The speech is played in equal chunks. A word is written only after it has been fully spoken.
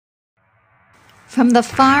From the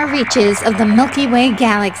far reaches of the Milky Way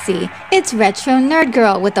galaxy, it's Retro Nerd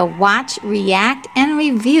Girl with a watch, react, and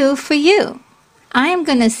review for you. I am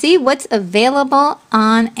going to see what's available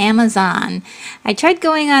on Amazon. I tried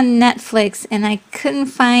going on Netflix and I couldn't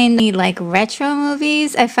find any retro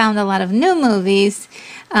movies. I found a lot of new movies,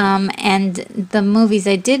 and the movies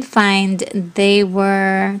I did find, a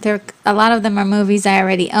lot of them are movies I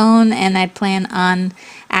already own and I plan on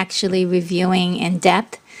actually reviewing in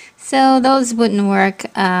depth. So those wouldn't work.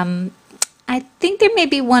 I think there may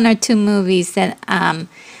be one or two movies that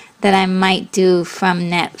I might do from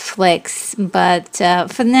Netflix, but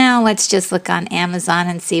for now, let's just look on Amazon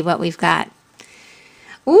and see what we've got.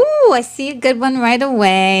 Ooh, I see a good one right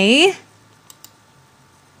away.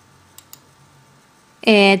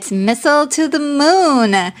 It's Missile to the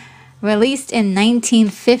Moon, released in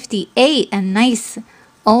 1958, a nice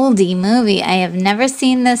oldie movie. I have never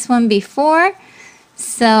seen this one before.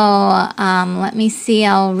 So let me see,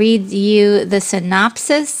 I'll read you the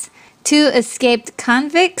synopsis. Two escaped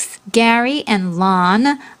convicts, Gary and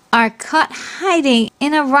Lon, are caught hiding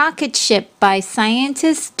in a rocket ship by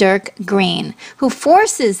scientist Dirk Green, who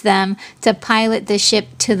forces them to pilot the ship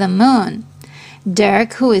to the moon.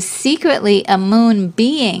 Dirk, who is secretly a moon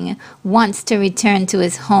being, wants to return to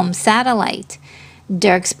his home satellite.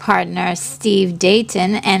 Dirk's partner, Steve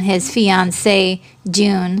Dayton, and his fiancée,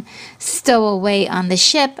 June, stow away on the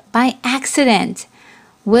ship by accident.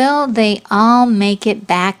 Will they all make it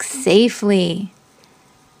back safely?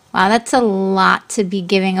 Wow, that's a lot to be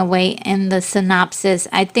giving away in the synopsis.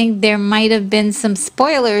 I think there might have been some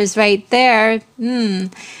spoilers right there.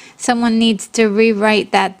 Someone needs to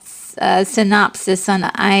rewrite that synopsis on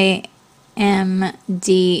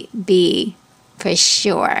IMDb for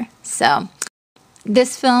sure. So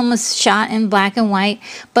this film was shot in black and white,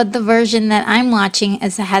 but the version that I'm watching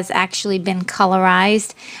has actually been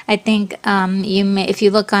colorized. I think if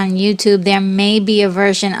you look on YouTube, there may be a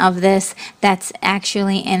version of this that's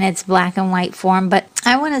actually in its black and white form, but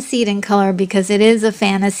I want to see it in color because it is a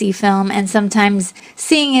fantasy film, and sometimes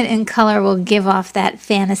seeing it in color will give off that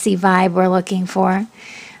fantasy vibe we're looking for,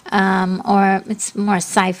 or it's more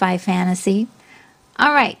sci-fi fantasy.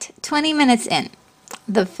 All right, 20 minutes in.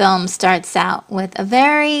 The film starts out with a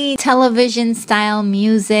very television-style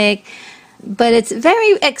music, but it's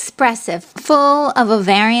very expressive, full of a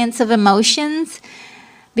variance of emotions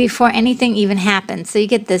before anything even happens. So you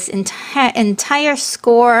get this entire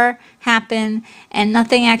score happen, and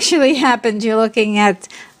nothing actually happens. You're looking at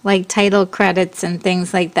title credits and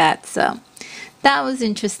things like that. So that was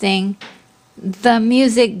interesting. The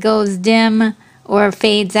music goes dim or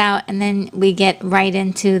fades out, and then we get right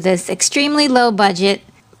into this extremely low budget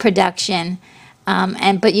production,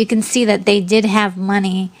 but you can see that they did have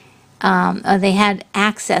money, or they had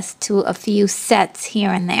access to a few sets here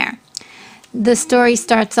and there. The story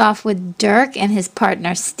starts off with Dirk and his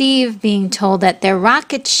partner Steve being told that their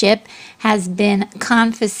rocket ship has been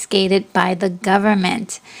confiscated by the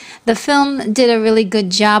government. The film did a really good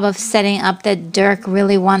job of setting up that Dirk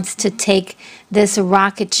really wants to take this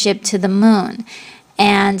rocket ship to the moon,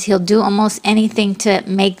 and he'll do almost anything to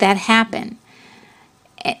make that happen,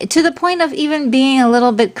 to the point of even being a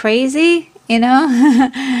little bit crazy, you know.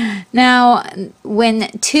 Now, when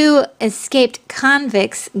two escaped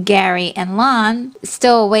convicts, Gary and Lon,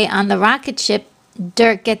 stow away on the rocket ship,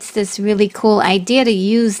 Dirk gets this really cool idea to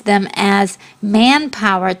use them as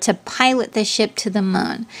manpower to pilot the ship to the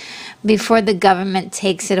moon before the government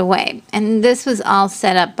takes it away. And this was all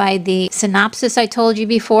set up by the synopsis I told you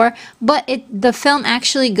before, but the film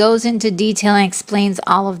actually goes into detail and explains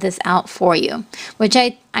all of this out for you, which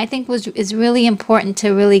I think is really important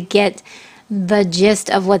to really get the gist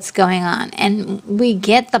of what's going on. And we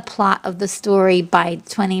get the plot of the story by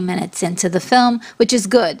 20 minutes into the film, which is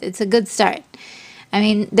good. It's a good start. I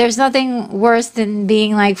mean, there's nothing worse than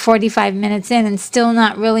being 45 minutes in and still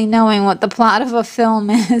not really knowing what the plot of a film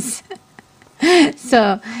is.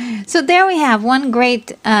 So there we have one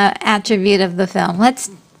great attribute of the film. Let's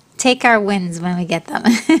take our wins when we get them.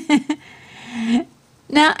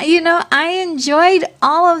 Now, I enjoyed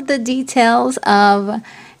all of the details of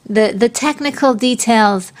the technical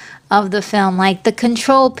details of the film, like the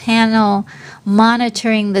control panel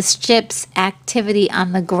monitoring the ship's activity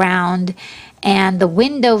on the ground, and the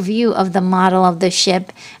window view of the model of the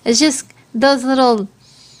ship. It's just those little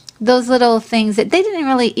things that they didn't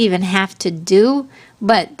really even have to do,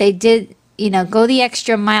 but they did, go the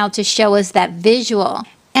extra mile to show us that visual,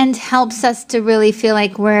 and helps us to really feel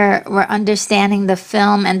like we're understanding the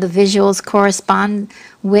film and the visuals correspond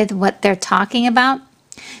with what they're talking about.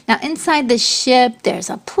 Now inside the ship, there's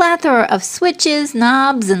a plethora of switches,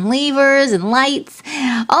 knobs, and levers, and lights.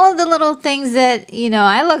 All of the little things that,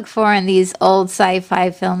 I look for in these old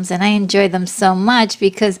sci-fi films, and I enjoy them so much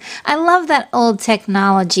because I love that old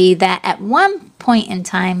technology that at one point in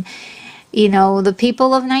time, the people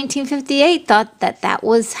of 1958 thought that that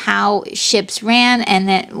was how ships ran and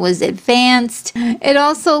it was advanced. It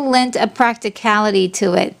also lent a practicality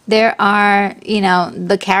to it. There are,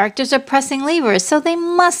 the characters are pressing levers, so they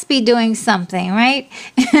must be doing something, right?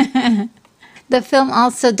 The film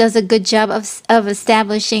also does a good job of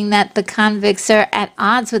establishing that the convicts are at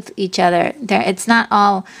odds with each other. It's not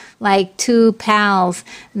all like two pals.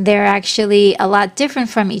 They're actually a lot different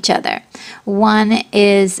from each other. One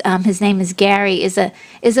is, his name is Gary, is a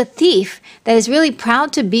thief that is really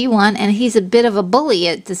proud to be one, and he's a bit of a bully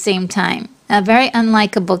at the same time. A very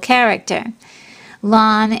unlikable character.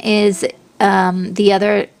 Lon is the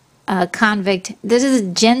other convict. This is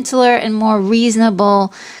a gentler and more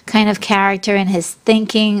reasonable kind of character in his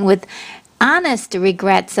thinking, with honest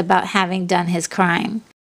regrets about having done his crime.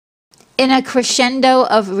 In a crescendo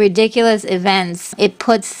of ridiculous events, it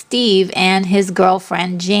puts Steve and his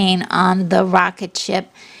girlfriend Jane on the rocket ship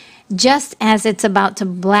just as it's about to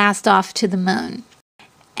blast off to the moon.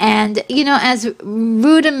 And, as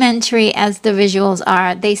rudimentary as the visuals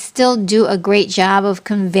are, they still do a great job of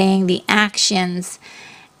conveying the actions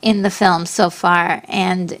in the film so far,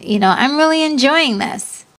 and I'm really enjoying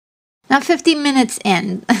this. Now 50 minutes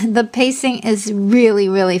in, the pacing is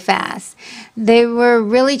really fast. They were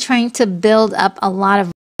really trying to build up a lot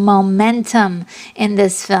of momentum in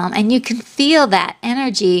this film, and you can feel that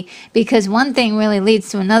energy because one thing really leads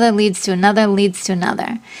to another, leads to another, leads to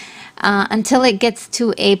another, until it gets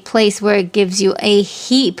to a place where it gives you a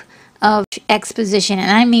heap of exposition, and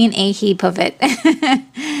I mean a heap of it.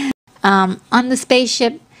 On the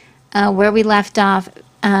spaceship, where we left off,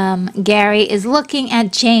 Gary is looking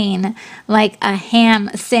at Jane like a ham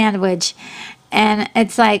sandwich, and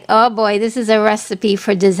it's like, oh boy, this is a recipe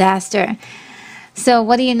for disaster. So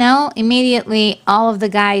what do you know? Immediately, all of the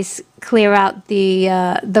guys clear out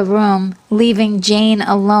the room, leaving Jane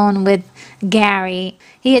alone with Gary.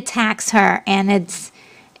 He attacks her, and it's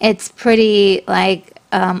pretty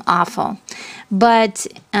awful. But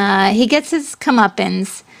he gets his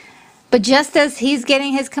comeuppance. But just as he's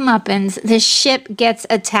getting his comeuppance, the ship gets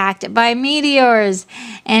attacked by meteors.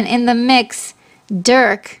 And in the mix,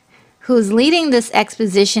 Dirk, who's leading this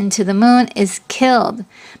expedition to the moon, is killed.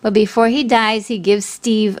 But before he dies, he gives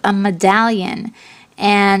Steve a medallion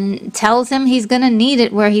and tells him he's going to need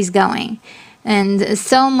it where he's going. And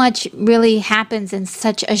so much really happens in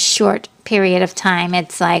such a short period of time.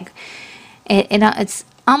 It's like, it's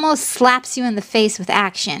almost slaps you in the face with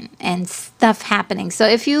action and stuff happening. So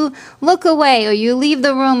if you look away or you leave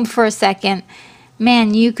the room for a second,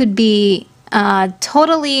 man, you could be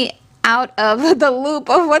totally out of the loop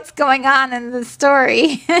of what's going on in the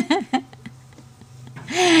story.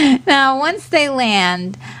 Now, once they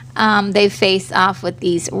land, they face off with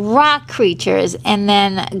these rock creatures and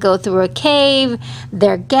then go through a cave.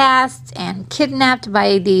 They're gassed and kidnapped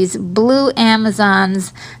by these blue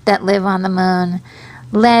Amazons that live on the moon,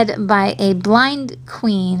 led by a blind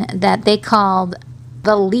queen that they called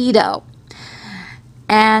the Lido.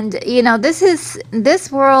 And,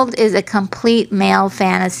 this world is a complete male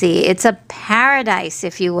fantasy. It's a paradise,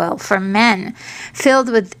 if you will, for men,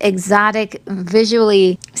 filled with exotic,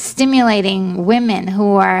 visually stimulating women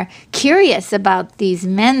who are curious about these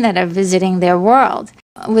men that are visiting their world.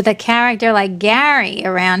 With a character like Gary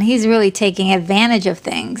around, he's really taking advantage of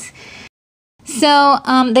things. So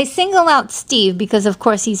they single out Steve because, of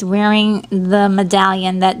course, he's wearing the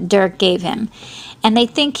medallion that Dirk gave him. And they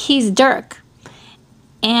think he's Dirk.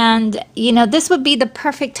 And, this would be the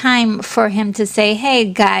perfect time for him to say, hey,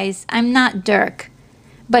 guys, I'm not Dirk.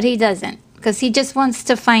 But he doesn't, because he just wants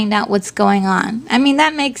to find out what's going on. I mean,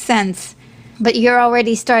 that makes sense. But you're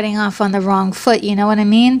already starting off on the wrong foot, you know what I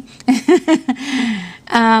mean?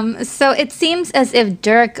 So it seems as if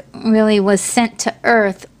Dirk really was sent to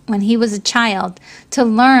Earth when he was a child to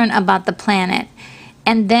learn about the planet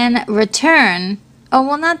and then return. Oh,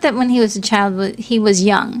 well, not that when he was a child, but he was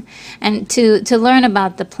young, and to learn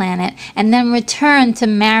about the planet, and then return to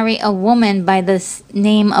marry a woman by the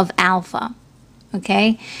name of Alpha,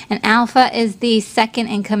 okay? And Alpha is the second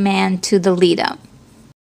in command to the Lido.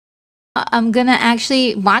 I'm going to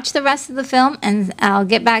actually watch the rest of the film, and I'll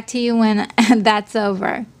get back to you when that's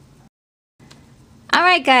over.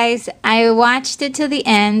 Alright guys, I watched it to the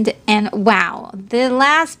end, and wow, the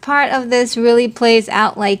last part of this really plays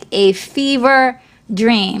out like a fever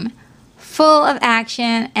dream, full of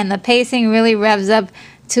action, and the pacing really revs up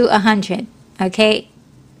to 100, okay?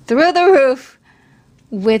 through the roof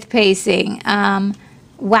with pacing.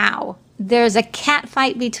 Wow. There's a cat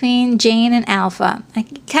fight between Jane and Alpha. I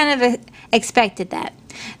kind of expected that.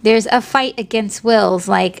 There's a fight against wills,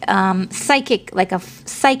 like psychic, like a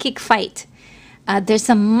psychic fight. There's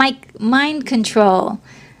some mind control.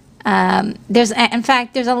 In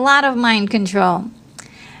fact, there's a lot of mind control.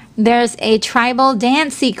 There's a tribal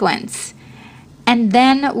dance sequence. And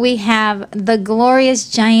then we have the glorious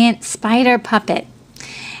giant spider puppet.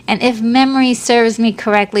 And if memory serves me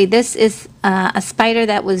correctly, this is a spider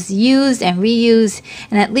that was used and reused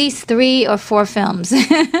in at least 3 or 4 films.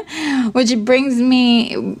 Which brings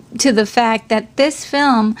me to the fact that this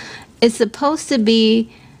film is supposed to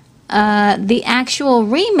be the actual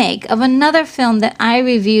remake of another film that I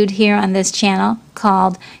reviewed here on this channel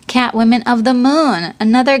called Catwoman of the Moon,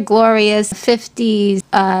 another glorious 50s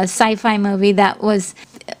sci-fi movie that was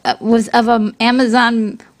of an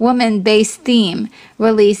Amazon woman-based theme,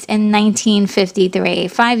 released in 1953,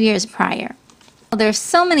 5 years prior. There's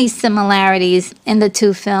so many similarities in the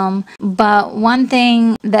two films, but one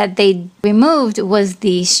thing that they removed was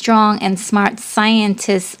the strong and smart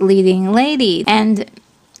scientist leading lady. And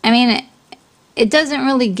I mean, it doesn't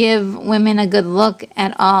really give women a good look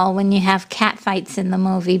at all when you have cat fights in the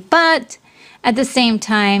movie. But at the same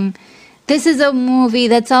time, this is a movie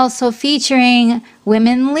that's also featuring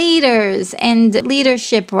women leaders and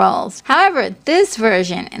leadership roles. However, this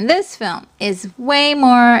version in this film is way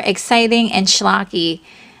more exciting and schlocky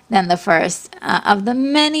than the first. Of the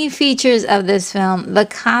many features of this film, the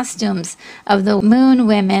costumes of the Moon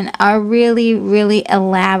women are really, really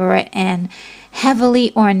elaborate and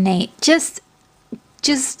heavily ornate. Just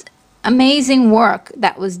amazing work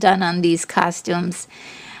that was done on these costumes.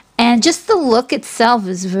 And just the look itself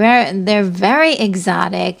is they're very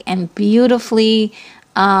exotic and beautifully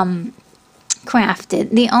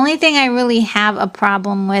crafted. The only thing I really have a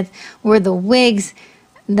problem with were the wigs,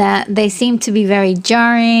 that they seem to be very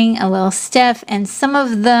jarring, a little stiff, and some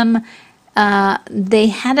of them, they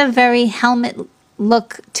had a very helmet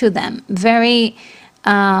look to them, very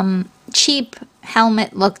cheap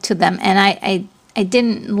helmet look to them, and I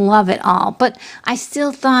didn't love it all, but I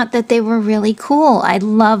still thought that they were really cool. I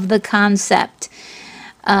love the concept,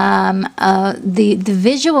 the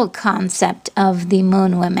visual concept of the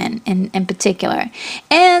Moon women in particular.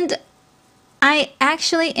 And I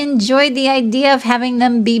actually enjoyed the idea of having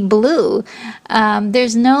them be blue.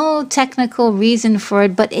 There's no technical reason for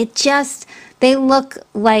it, but they look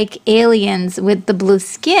like aliens with the blue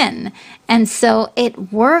skin. And so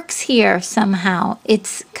it works here somehow.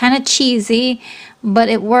 It's kind of cheesy, but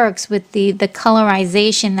it works with the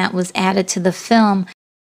colorization that was added to the film.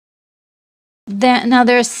 Now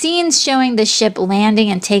there are scenes showing the ship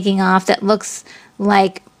landing and taking off that looks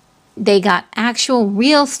like they got actual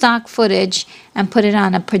real stock footage and put it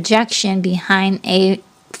on a projection behind a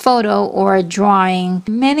photo or a drawing.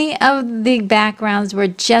 Many of the backgrounds were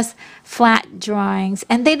just flat drawings,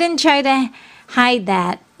 and they didn't try to hide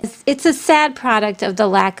that. It's a sad product of the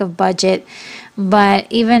lack of budget, but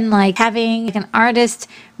even like having an artist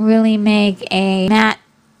really make a matte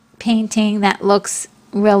painting that looks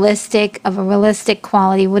realistic, of a realistic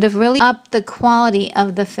quality, would have really upped the quality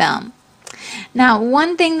of the film. Now,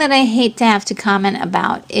 one thing that I hate to have to comment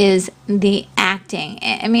about is the acting.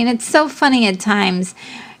 I mean, it's so funny at times.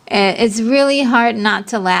 It's really hard not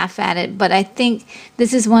to laugh at it, but I think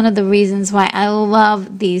this is one of the reasons why I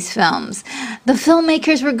love these films. The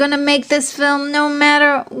filmmakers were going to make this film no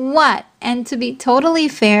matter what. And to be totally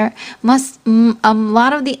fair, a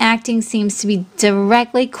lot of the acting seems to be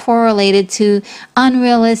directly correlated to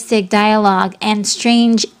unrealistic dialogue and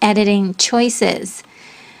strange editing choices.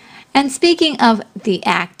 And speaking of the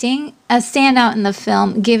acting, a standout in the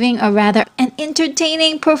film, giving a rather an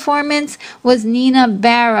entertaining performance, was Nina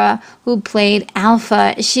Barra, who played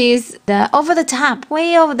Alpha. She's over the top,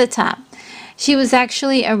 way over the top. She was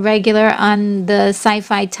actually a regular on the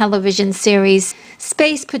sci-fi television series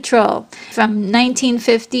Space Patrol from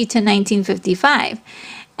 1950 to 1955.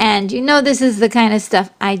 And you know, this is the kind of stuff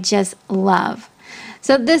I just love.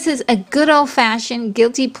 So this is a good old-fashioned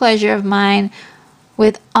guilty pleasure of mine,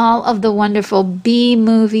 with all of the wonderful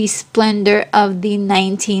B-movie splendor of the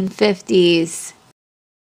 1950s.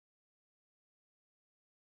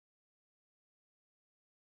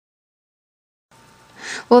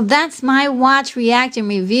 Well, that's my watch, react, and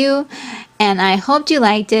review, and I hope you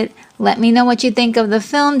liked it. Let me know what you think of the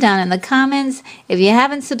film down in the comments. If you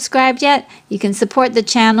haven't subscribed yet, you can support the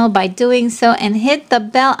channel by doing so, and hit the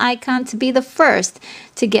bell icon to be the first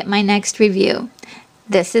to get my next review.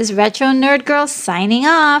 This is Retro Nerd Girl signing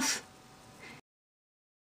off.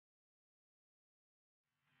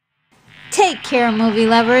 Take care, movie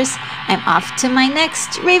lovers. I'm off to my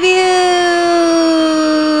next review.